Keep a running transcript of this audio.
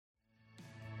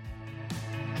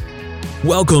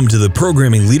Welcome to the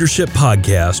Programming Leadership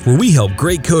Podcast, where we help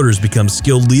great coders become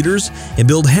skilled leaders and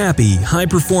build happy,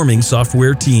 high-performing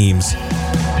software teams.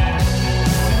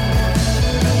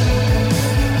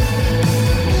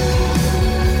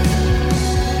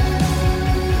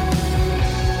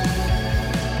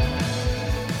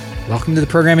 Welcome to the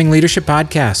Programming Leadership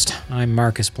Podcast. I'm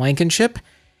Marcus Blankenship.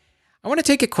 I want to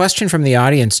take a question from the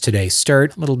audience today,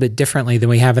 start a little bit differently than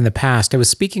we have in the past. I was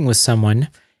speaking with someone,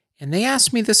 and they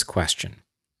asked me this question.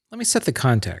 Let me set the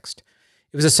context.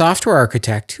 It was a software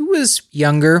architect who was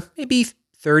younger, maybe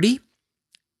 30,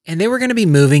 and they were going to be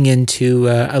moving into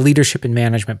a leadership and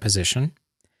management position.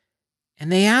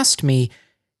 And they asked me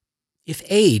if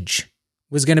age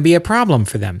was going to be a problem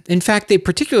for them. In fact, they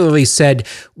particularly said,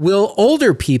 will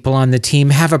older people on the team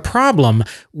have a problem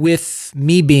with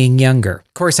me being younger?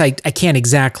 Of course, I can't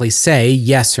exactly say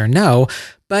yes or no,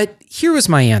 but here was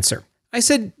my answer. I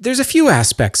said, there's a few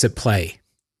aspects at play.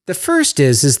 The first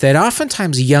is that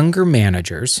oftentimes younger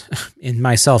managers, and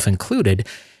myself included,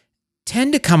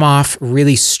 tend to come off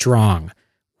really strong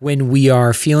when we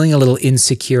are feeling a little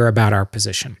insecure about our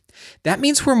position. That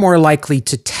means we're more likely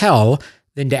to tell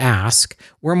than to ask.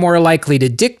 We're more likely to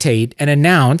dictate and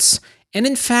announce. And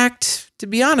in fact, to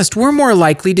be honest, we're more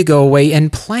likely to go away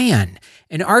and plan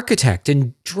and architect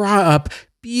and draw up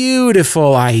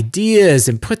beautiful ideas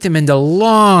and put them into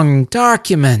long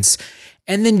documents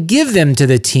and then give them to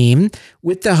the team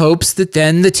with the hopes that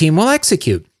then the team will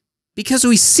execute. Because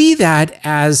we see that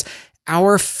as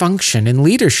our function in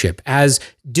leadership, as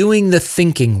doing the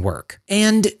thinking work.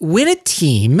 And when a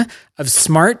team of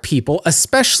smart people,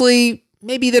 especially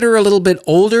maybe that are a little bit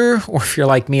older, or if you're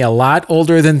like me, a lot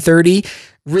older than 30,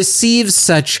 receive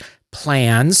such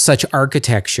plans, such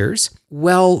architectures,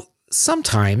 well,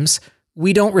 sometimes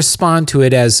we don't respond to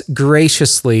it as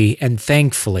graciously and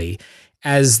thankfully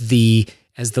as the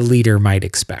leader might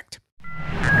expect.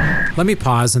 Let me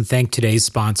pause and thank today's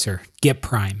sponsor,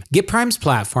 GitPrime. GitPrime's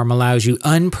platform allows you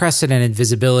unprecedented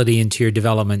visibility into your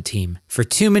development team. For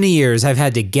too many years, I've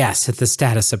had to guess at the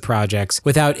status of projects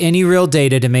without any real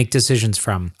data to make decisions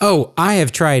from. Oh, I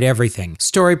have tried everything.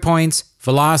 Story points,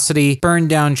 velocity, burn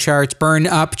down charts, burn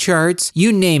up charts,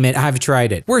 you name it, I've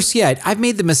tried it. Worse yet, I've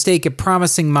made the mistake of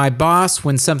promising my boss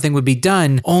when something would be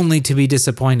done only to be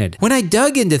disappointed. When I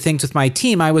dug into things with my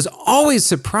team, I was always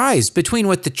surprised between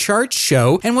what the charts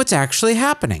show and what's actually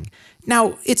happening.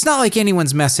 Now, it's not like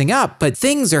anyone's messing up, but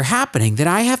things are happening that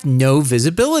I have no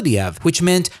visibility of, which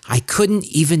meant I couldn't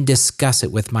even discuss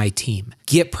it with my team.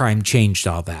 GitPrime changed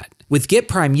all that. With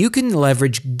GitPrime, you can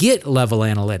leverage Git-level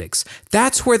analytics.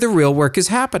 That's where the real work is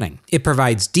happening. It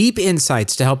provides deep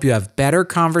insights to help you have better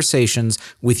conversations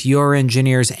with your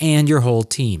engineers and your whole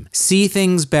team. See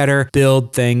things better,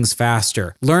 build things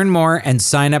faster. Learn more and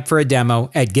sign up for a demo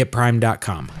at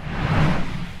gitprime.com.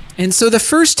 And so the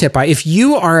first tip, if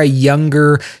you are a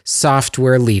younger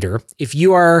software leader, if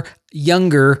you are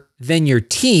younger than your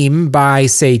team by,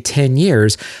 say, 10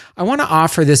 years, I want to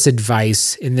offer this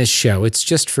advice in this show. It's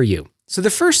just for you. So the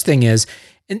first thing is,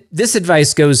 and this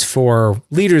advice goes for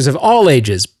leaders of all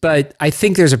ages, but I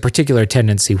think there's a particular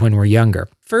tendency when we're younger.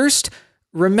 First,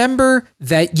 remember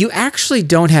that you actually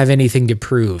don't have anything to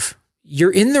prove.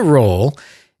 You're in the role.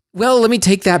 Well, let me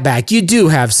take that back. You do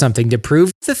have something to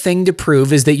prove. The thing to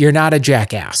prove is that you're not a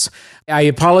jackass. I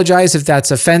apologize if that's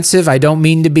offensive. I don't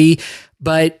mean to be.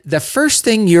 But the first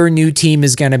thing your new team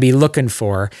is going to be looking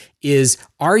for is,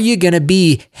 are you going to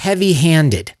be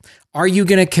heavy-handed? Are you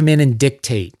going to come in and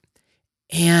dictate?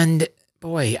 And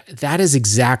boy, that is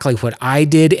exactly what I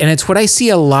did. And it's what I see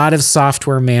a lot of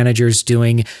software managers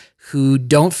doing who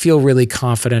don't feel really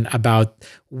confident about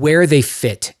where they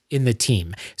fit in the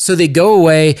team. So they go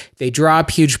away, they draw up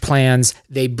huge plans,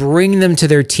 they bring them to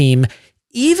their team,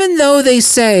 even though they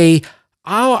say,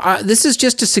 this is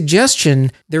just a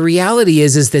suggestion. The reality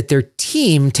is that their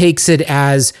team takes it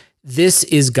as, this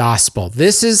is gospel.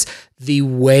 This is the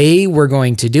way we're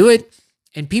going to do it.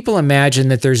 And people imagine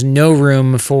that there's no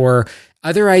room for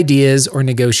other ideas or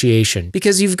negotiation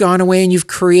because you've gone away and you've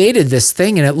created this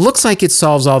thing and it looks like it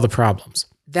solves all the problems.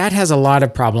 That has a lot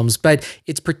of problems, but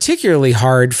it's particularly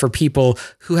hard for people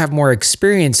who have more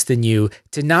experience than you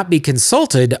to not be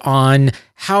consulted on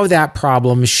how that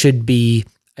problem should be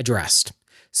addressed.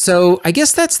 So I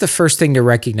guess that's the first thing to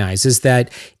recognize is that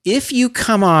if you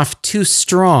come off too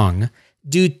strong,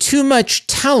 do too much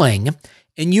telling,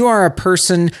 and you are a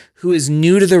person who is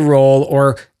new to the role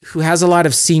or who has a lot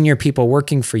of senior people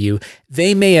working for you,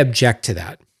 they may object to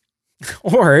that.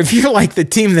 Or if you're like the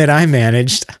team that I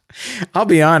managed, I'll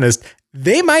be honest,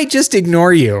 they might just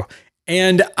ignore you.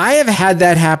 And I have had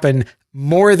that happen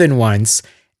more than once.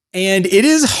 And it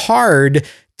is hard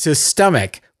to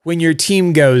stomach when your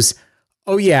team goes,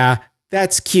 oh yeah,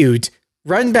 that's cute.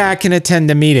 Run back and attend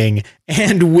the meeting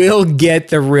and we'll get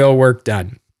the real work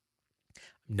done.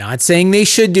 Not saying they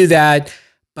should do that,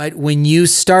 but when you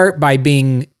start by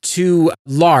being too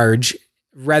large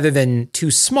rather than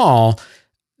too small,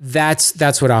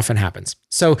 that's what often happens.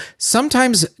 So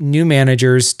sometimes new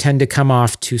managers tend to come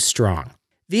off too strong.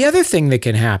 The other thing that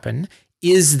can happen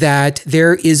is that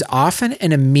there is often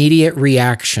an immediate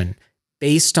reaction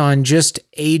based on just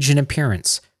age and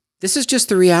appearance. This is just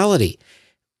the reality.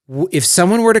 If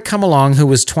someone were to come along who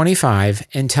was 25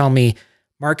 and tell me,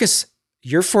 Marcus,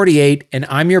 you're 48 and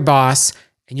I'm your boss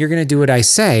and you're going to do what I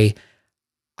say,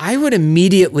 I would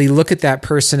immediately look at that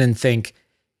person and think,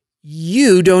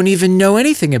 you don't even know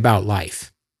anything about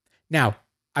life. Now,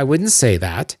 I wouldn't say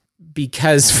that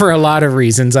because for a lot of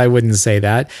reasons, I wouldn't say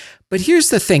that. But here's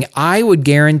the thing. I would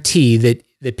guarantee that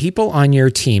the people on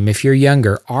your team, if you're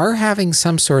younger, are having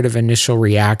some sort of initial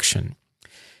reaction.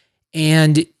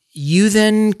 And you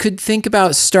then could think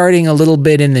about starting a little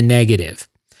bit in the negative.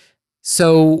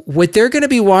 So what they're going to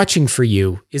be watching for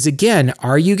you is, again,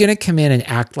 are you going to come in and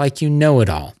act like you know it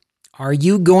all? Are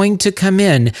you going to come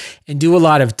in and do a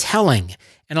lot of telling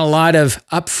and a lot of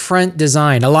upfront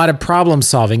design, a lot of problem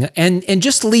solving, and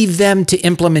just leave them to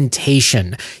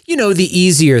implementation? You know, the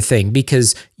easier thing,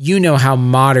 because you know how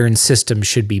modern systems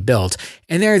should be built.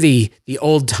 And they're the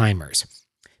old timers.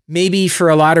 Maybe for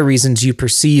a lot of reasons you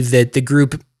perceive that the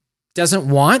group doesn't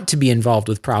want to be involved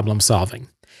with problem solving.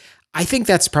 I think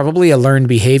that's probably a learned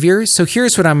behavior. So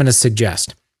here's what I'm going to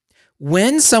suggest.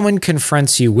 When someone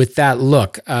confronts you with that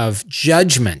look of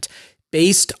judgment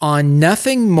based on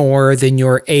nothing more than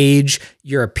your age,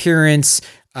 your appearance,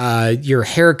 your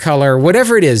hair color,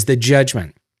 whatever it is, the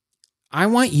judgment, I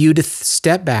want you to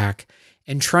step back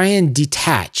and try and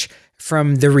detach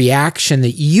from the reaction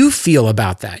that you feel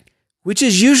about that, which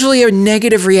is usually a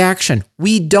negative reaction.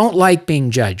 We don't like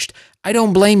being judged. I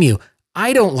don't blame you.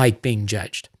 I don't like being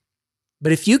judged.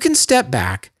 But if you can step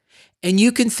back and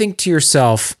you can think to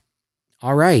yourself,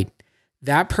 all right,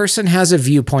 that person has a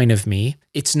viewpoint of me.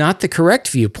 It's not the correct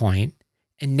viewpoint.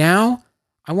 And now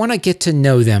I want to get to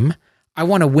know them. I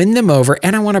want to win them over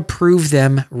and I want to prove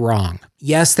them wrong.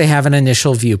 Yes, they have an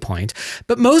initial viewpoint,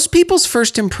 but most people's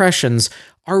first impressions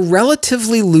are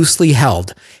relatively loosely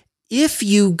held. If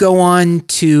you go on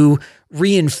to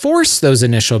reinforce those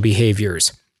initial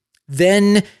behaviors,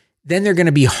 then they're going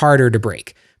to be harder to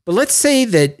break. But let's say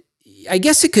that, I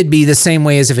guess it could be the same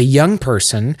way as if a young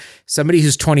person, somebody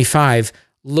who's 25,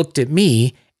 looked at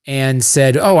me and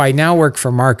said, oh, I now work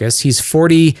for Marcus. He's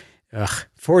 48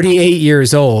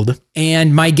 years old.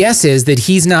 And my guess is that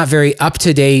he's not very up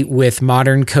to date with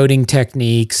modern coding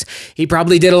techniques. He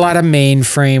probably did a lot of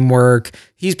mainframe work.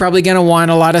 He's probably going to want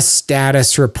a lot of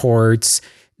status reports.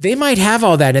 They might have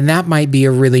all that, and that might be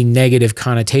a really negative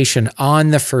connotation on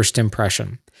the first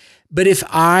impression. But if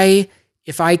I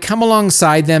come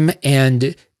alongside them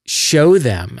and show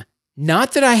them,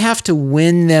 not that I have to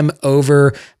win them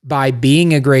over by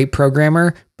being a great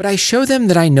programmer, but I show them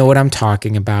that I know what I'm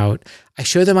talking about. I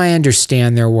show them I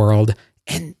understand their world.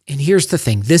 And here's the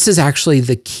thing. This is actually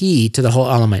the key to the whole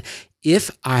element. If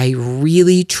I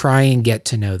really try and get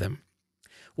to know them.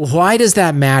 Well, why does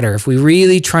that matter if we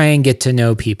really try and get to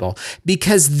know people?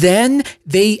 Because then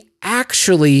they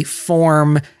actually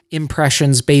form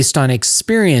impressions based on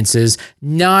experiences,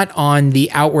 not on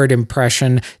the outward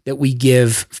impression that we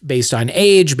give based on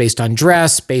age, based on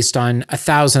dress, based on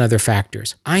 1,000 other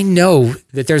factors. I know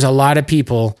that there's a lot of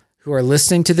people who are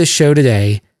listening to this show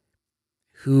today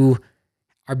who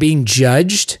are being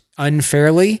judged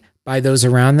unfairly by those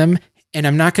around them. And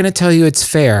I'm not going to tell you it's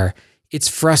fair. It's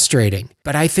frustrating.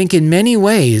 But I think in many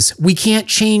ways, we can't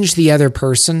change the other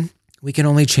person. We can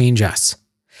only change us.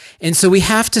 And so we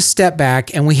have to step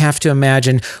back and we have to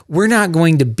imagine we're not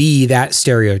going to be that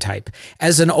stereotype.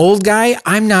 As an old guy,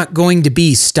 I'm not going to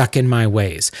be stuck in my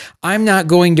ways. I'm not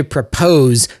going to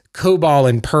propose COBOL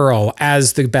and Perl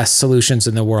as the best solutions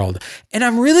in the world. And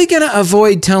I'm really going to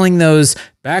avoid telling those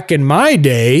back in my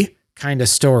day kind of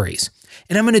stories.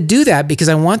 And I'm going to do that because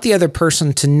I want the other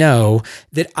person to know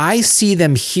that I see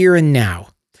them here and now.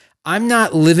 I'm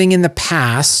not living in the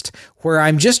past where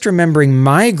I'm just remembering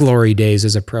my glory days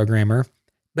as a programmer,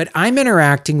 but I'm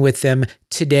interacting with them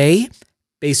today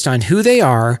based on who they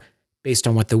are, based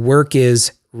on what the work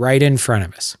is right in front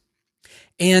of us.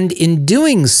 And in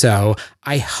doing so,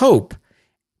 I hope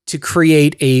to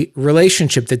create a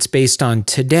relationship that's based on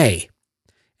today.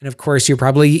 And of course, you're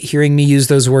probably hearing me use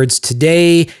those words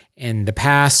today and the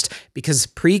past because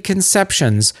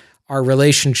preconceptions are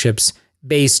relationships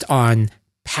based on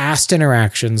past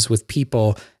interactions with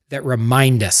people that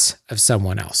remind us of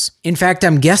someone else. In fact,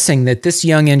 I'm guessing that this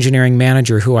young engineering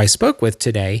manager who I spoke with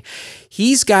today,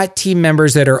 he's got team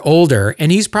members that are older,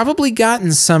 and he's probably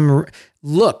gotten some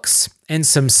looks and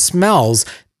some smells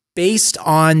based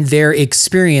on their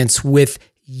experience with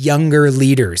younger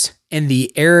leaders and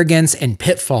the arrogance and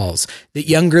pitfalls that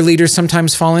younger leaders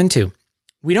sometimes fall into.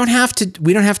 We don't have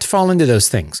to fall into those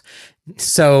things.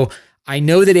 So I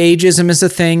know that ageism is a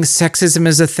thing, sexism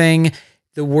is a thing.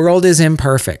 The world is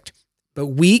imperfect, but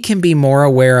we can be more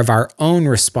aware of our own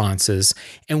responses,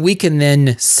 and we can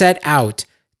then set out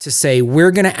to say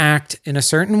we're going to act in a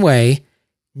certain way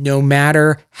no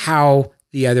matter how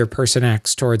the other person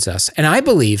acts towards us. And I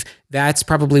believe that's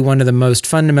probably one of the most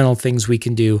fundamental things we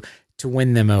can do to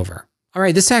win them over. All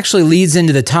right, this actually leads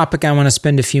into the topic I want to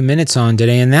spend a few minutes on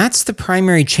today, and that's the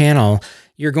primary channel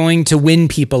you're going to win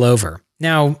people over.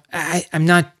 Now,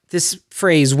 this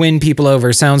phrase, win people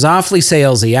over, sounds awfully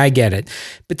salesy, I get it,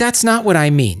 but that's not what I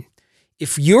mean.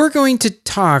 If we're going to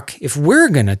talk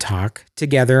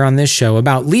together on this show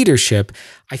about leadership,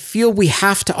 I feel we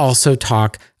have to also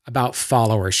talk about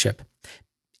followership.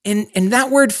 And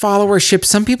that word followership,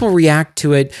 some people react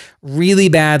to it really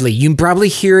badly. You probably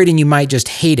hear it and you might just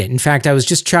hate it. In fact, I was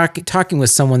just talking with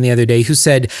someone the other day who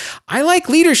said, I like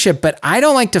leadership, but I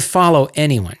don't like to follow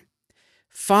anyone.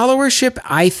 Followership,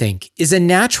 I think, is a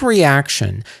natural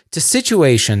reaction to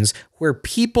situations where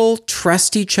people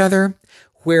trust each other,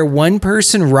 where one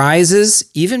person rises,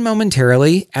 even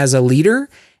momentarily, as a leader,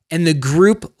 and the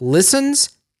group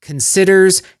listens,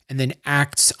 considers, and then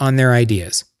acts on their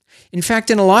ideas. In fact,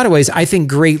 in a lot of ways, I think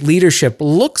great leadership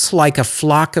looks like a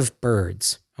flock of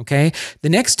birds, okay? The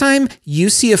next time you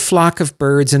see a flock of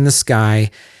birds in the sky,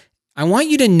 I want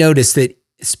you to notice that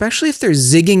especially if they're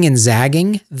zigging and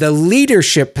zagging, the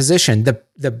leadership position,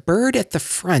 the bird at the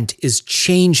front is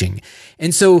changing.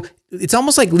 And so it's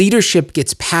almost like leadership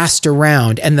gets passed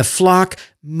around and the flock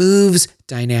moves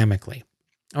dynamically.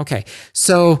 Okay,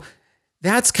 so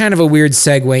that's kind of a weird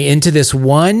segue into this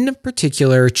one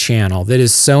particular channel that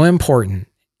is so important.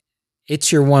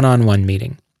 It's your one-on-one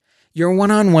meeting. Your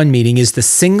one-on-one meeting is the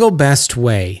single best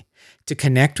way to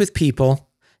connect with people,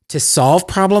 to solve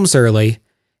problems early,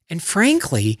 and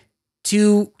frankly,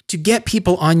 to get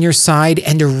people on your side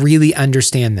and to really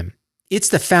understand them. It's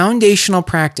the foundational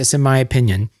practice, in my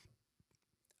opinion,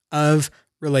 of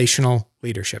relational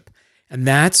leadership. And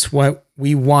that's what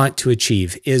we want to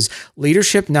achieve, is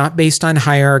leadership not based on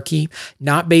hierarchy,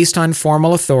 not based on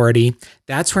formal authority.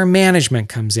 That's where management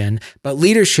comes in. But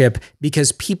leadership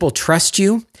because people trust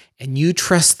you and you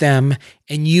trust them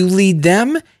and you lead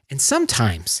them, and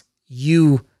sometimes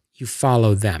you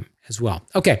follow them as well.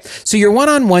 Okay, so your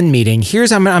one-on-one meeting,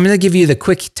 I'm going to give you the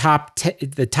quick top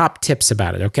tips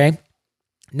about it, okay?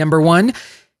 Number one,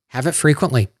 have it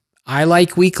frequently. I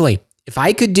like weekly. If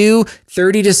I could do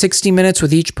 30 to 60 minutes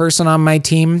with each person on my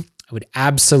team, I would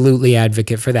absolutely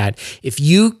advocate for that. If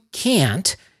you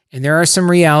can't, and there are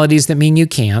some realities that mean you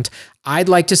can't, I'd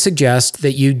like to suggest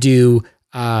that you do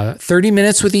 30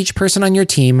 minutes with each person on your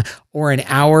team or an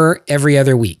hour every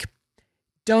other week.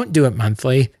 Don't do it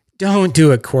monthly. Don't do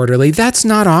it quarterly. That's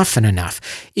not often enough.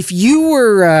 If you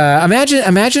were,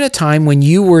 imagine a time when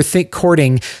you were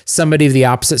courting somebody of the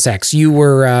opposite sex. You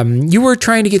were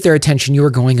trying to get their attention. You were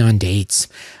going on dates,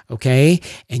 okay?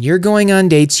 And you're going on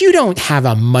dates. You don't have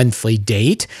a monthly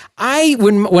date.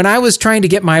 When I was trying to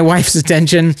get my wife's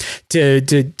attention to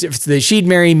that she'd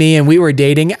marry me and we were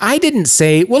dating, I didn't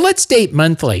say, well, let's date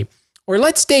monthly or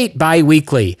let's date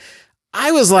bi-weekly.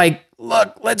 I was like,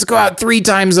 look, let's go out 3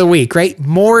 times a week, right?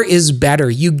 More is better.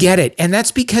 You get it. And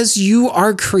that's because you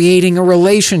are creating a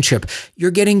relationship. You're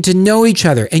getting to know each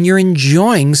other and you're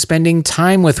enjoying spending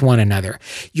time with one another.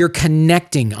 You're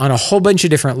connecting on a whole bunch of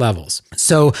different levels.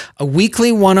 So a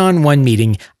weekly one-on-one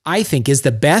meeting, I think, is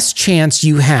the best chance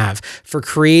you have for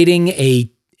creating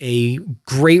a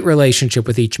great relationship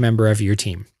with each member of your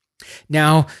team.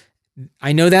 Now,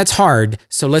 I know that's hard.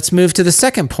 So let's move to the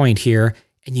second point here.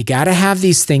 And you got to have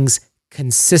these things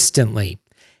consistently.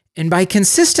 And by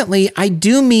consistently, I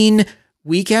do mean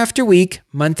week after week,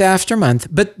 month after month,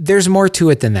 but there's more to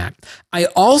it than that. I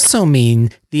also mean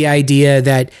the idea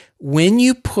that when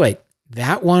you put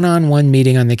that one-on-one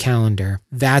meeting on the calendar,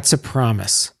 that's a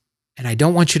promise. And I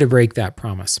don't want you to break that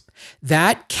promise.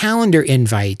 That calendar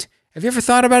invite, have you ever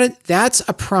thought about it? That's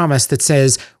a promise that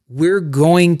says, we're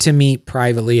going to meet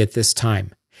privately at this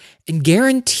time. And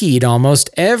guaranteed almost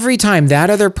every time that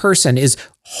other person is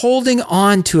holding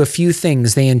on to a few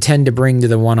things they intend to bring to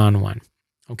the one-on-one.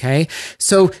 Okay?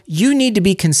 So you need to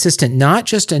be consistent, not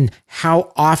just in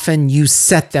how often you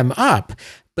set them up,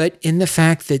 but in the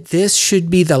fact that this should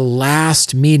be the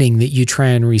last meeting that you try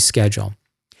and reschedule.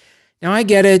 Now, I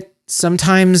get it.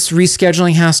 Sometimes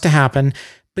rescheduling has to happen,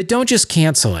 but don't just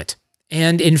cancel it.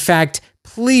 And in fact,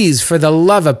 please, for the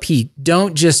love of Pete,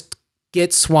 don't just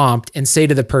get swamped and say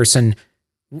to the person,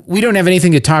 we don't have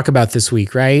anything to talk about this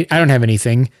week, right? I don't have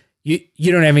anything.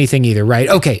 You don't have anything either, right?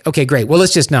 Okay, great. Well,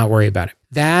 let's just not worry about it.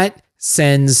 That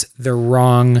sends the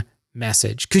wrong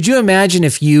message. Could you imagine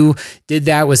if you did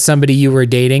that with somebody you were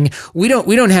dating? We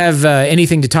don't have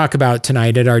anything to talk about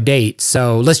tonight at our date,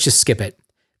 so let's just skip it.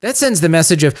 That sends the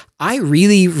message of, I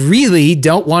really, really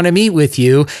don't want to meet with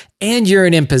you, and you're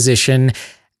an imposition,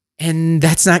 and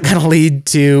that's not going to lead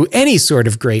to any sort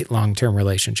of great long-term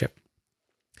relationship.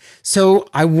 So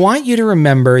I want you to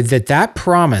remember that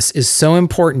promise is so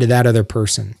important to that other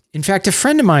person. In fact, a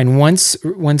friend of mine once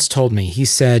told me, he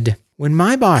said, when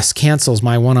my boss cancels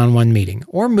my one-on-one meeting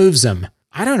or moves them,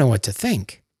 I don't know what to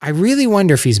think. I really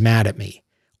wonder if he's mad at me.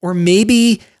 Or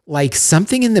maybe like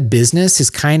something in the business is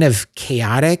kind of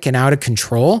chaotic and out of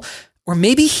control. Or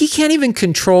maybe he can't even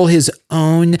control his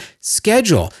own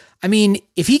schedule. I mean,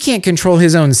 if he can't control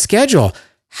his own schedule,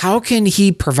 how can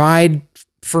he provide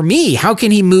for me? How can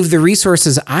he move the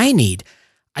resources I need?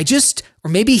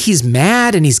 Or maybe he's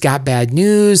mad and he's got bad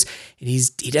news and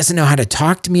he doesn't know how to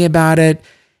talk to me about it.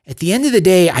 At the end of the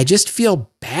day, I just feel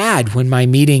bad when my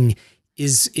meeting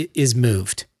is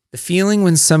moved. The feeling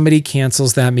when somebody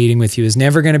cancels that meeting with you is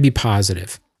never going to be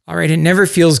positive. All right, it never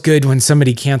feels good when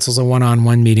somebody cancels a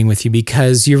one-on-one meeting with you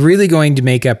because you're really going to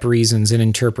make up reasons and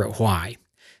interpret why.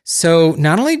 So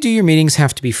not only do your meetings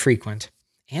have to be frequent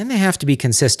and they have to be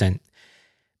consistent,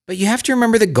 but you have to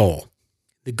remember the goal.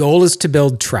 The goal is to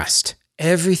build trust.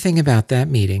 Everything about that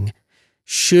meeting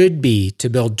should be to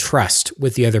build trust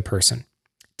with the other person.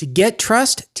 To get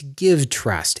trust, to give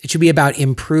trust. It should be about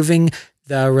improving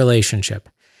the relationship.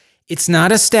 It's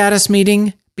not a status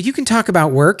meeting, but you can talk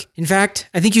about work. In fact,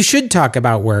 I think you should talk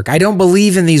about work. I don't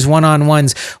believe in these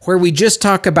one-on-ones where we just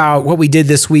talk about what we did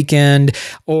this weekend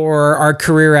or our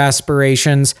career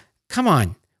aspirations. Come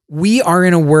on. We are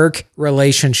in a work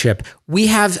relationship. We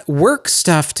have work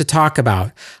stuff to talk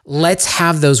about. Let's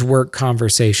have those work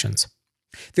conversations.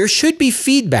 There should be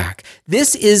feedback.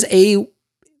 This is a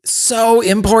so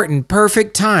important,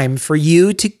 perfect time for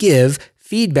you to give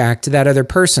feedback to that other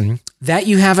person that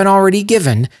you haven't already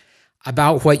given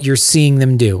about what you're seeing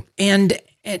them do. And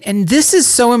this is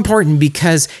so important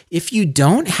because if you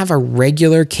don't have a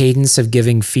regular cadence of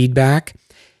giving feedback,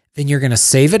 then you're going to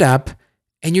save it up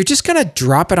and you're just going to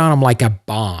drop it on them like a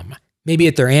bomb, maybe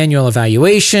at their annual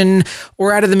evaluation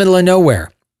or out of the middle of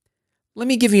nowhere. Let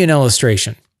me give you an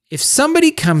illustration. If somebody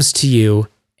comes to you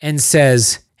and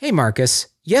says, hey, Marcus,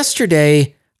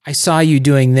 yesterday I saw you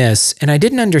doing this and I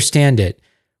didn't understand it.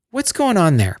 What's going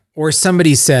on there? Or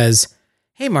somebody says,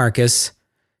 hey, Marcus,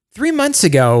 3 months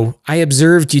ago, I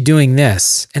observed you doing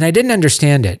this and I didn't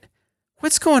understand it.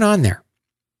 What's going on there?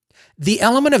 The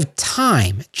element of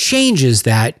time changes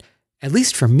that, at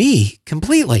least for me,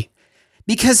 completely.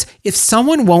 Because if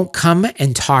someone won't come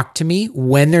and talk to me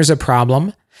when there's a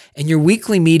problem, and your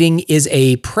weekly meeting is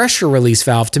a pressure release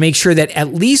valve to make sure that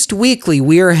at least weekly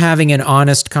we are having an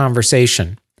honest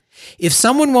conversation. If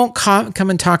someone won't come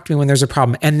and talk to me when there's a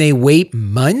problem and they wait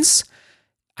months,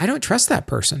 I don't trust that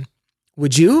person.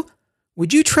 Would you?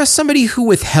 Would you trust somebody who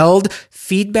withheld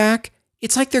feedback?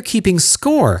 It's like they're keeping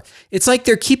score. It's like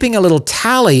they're keeping a little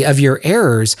tally of your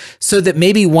errors so that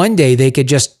maybe one day they could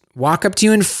just walk up to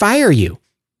you and fire you.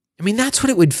 I mean, that's what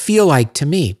it would feel like to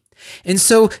me. And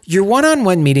so your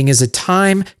one-on-one meeting is a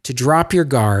time to drop your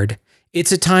guard.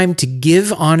 It's a time to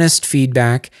give honest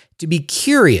feedback, to be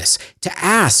curious, to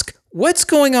ask what's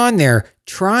going on there,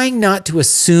 trying not to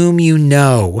assume you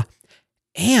know.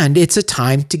 And it's a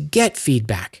time to get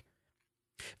feedback.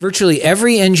 Virtually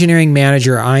every engineering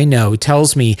manager I know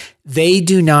tells me they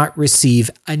do not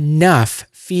receive enough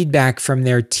feedback from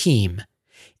their team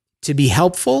to be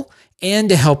helpful and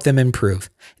to help them improve.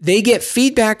 They get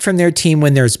feedback from their team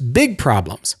when there's big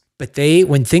problems, but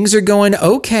when things are going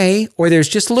okay or there's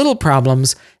just little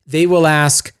problems, they will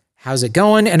ask, how's it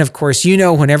going? And of course,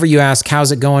 whenever you ask,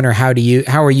 how's it going or how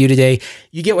are you today?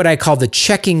 You get what I call the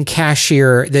checking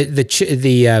cashier,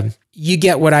 you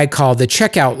get what I call the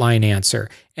checkout line answer.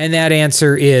 And that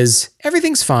answer is,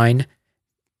 everything's fine.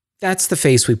 That's the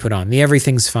face we put on, the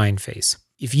everything's fine face.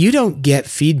 If you don't get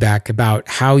feedback about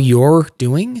how you're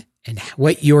doing and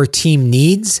what your team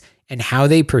needs and how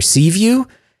they perceive you,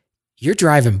 you're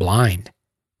driving blind,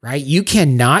 right? You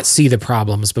cannot see the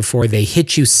problems before they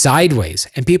hit you sideways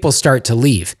and people start to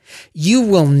leave. You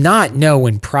will not know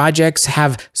when projects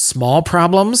have small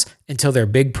problems until they're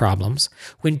big problems.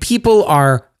 When people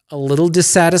are a little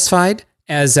dissatisfied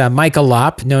As Michael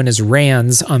Lopp, known as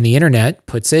Rands on the internet,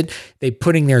 puts it, they're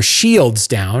putting their shields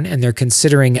down and they're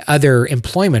considering other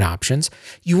employment options.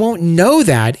 You won't know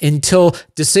that until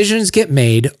decisions get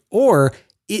made or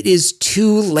it is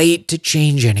too late to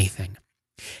change anything.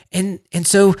 And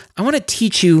so I want to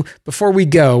teach you, before we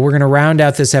go, we're going to round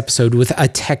out this episode with a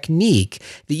technique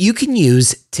that you can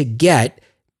use to get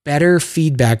better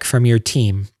feedback from your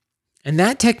team. And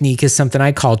that technique is something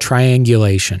I call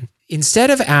triangulation. Instead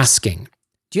of asking,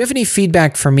 do you have any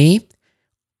feedback for me?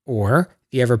 Or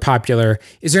the ever popular,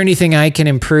 is there anything I can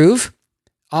improve?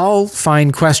 All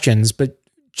fine questions, but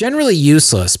generally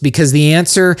useless because the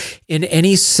answer in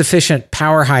any sufficient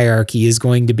power hierarchy is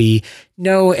going to be,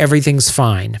 no, everything's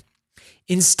fine.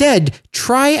 Instead,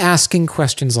 try asking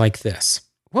questions like this.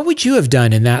 What would you have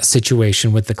done in that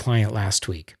situation with the client last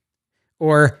week?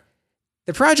 Or,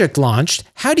 the project launched,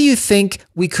 how do you think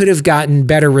we could have gotten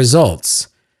better results?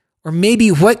 Or maybe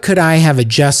what could I have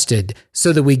adjusted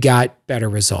so that we got better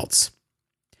results?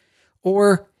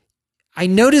 Or, I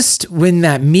noticed when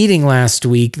that meeting last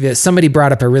week that somebody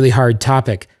brought up a really hard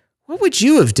topic. What would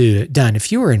you have done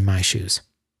if you were in my shoes?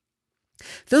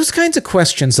 Those kinds of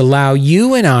questions allow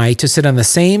you and I to sit on the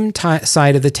same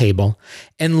side of the table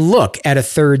and look at a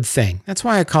third thing. That's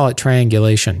why I call it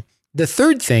triangulation. The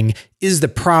third thing is the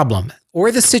problem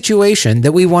or the situation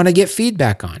that we want to get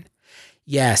feedback on.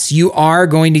 Yes, you are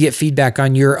going to get feedback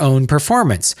on your own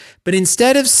performance, but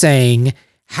instead of saying,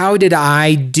 how did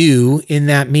I do in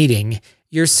that meeting?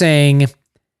 You're saying,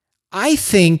 I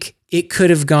think it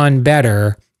could have gone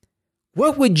better.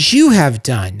 What would you have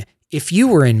done if you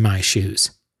were in my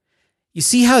shoes? You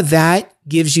see how that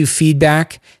gives you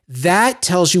feedback? That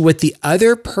tells you what the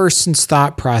other person's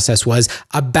thought process was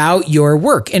about your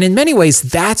work. And in many ways,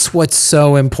 that's what's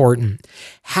so important.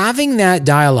 Having that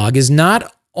dialogue is not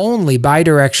only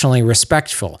bidirectionally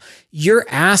respectful. You're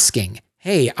asking,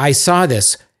 hey, I saw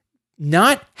this.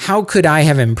 Not how could I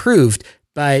have improved,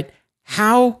 but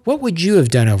what would you have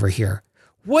done over here?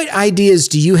 What ideas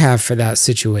do you have for that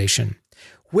situation?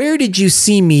 Where did you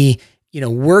see me,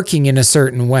 working in a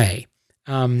certain way?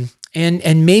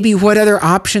 And maybe what other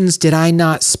options did I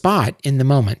not spot in the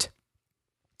moment?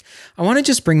 I want to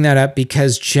just bring that up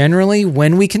because generally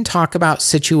when we can talk about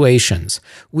situations,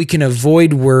 we can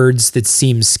avoid words that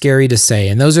seem scary to say.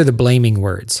 And those are the blaming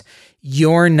words.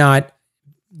 You're not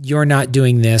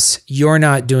doing this. You're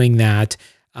not doing that.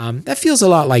 That feels a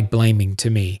lot like blaming to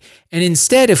me. And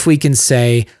instead, if we can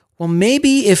say, well,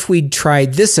 maybe if we'd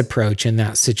tried this approach in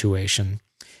that situation,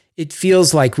 it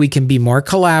feels like we can be more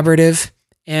collaborative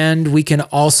and we can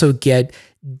also get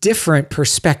different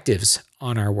perspectives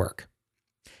on our work.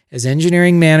 As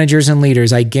engineering managers and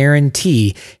leaders, I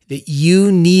guarantee that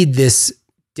you need this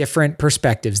different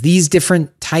perspectives, these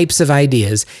different types of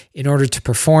ideas in order to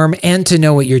perform and to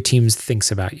know what your team thinks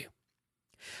about you.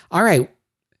 All right.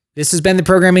 This has been the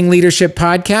Programming Leadership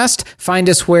Podcast. Find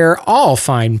us where all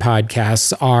fine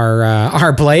podcasts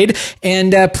are played.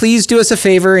 And please do us a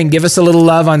favor and give us a little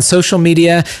love on social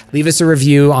media. Leave us a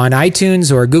review on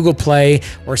iTunes or Google Play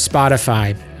or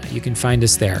Spotify. You can find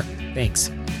us there. Thanks.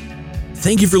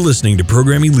 Thank you for listening to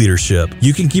Programming Leadership.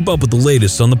 You can keep up with the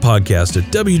latest on the podcast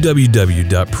at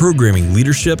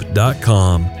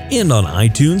www.programmingleadership.com and on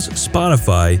iTunes,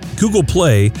 Spotify, Google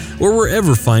Play, or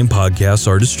wherever fine podcasts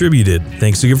are distributed.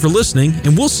 Thanks again for listening,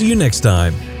 and we'll see you next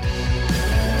time.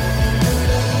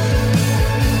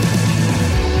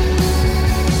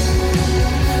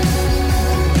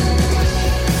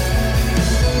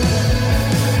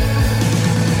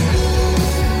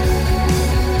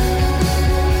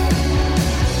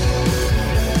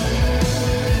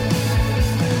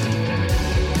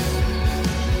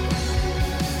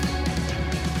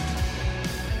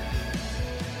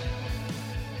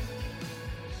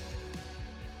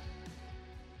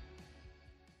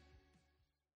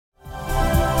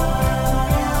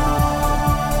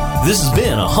 This has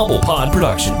been a Humble Pod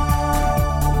production.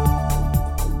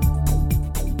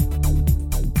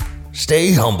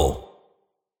 Stay humble.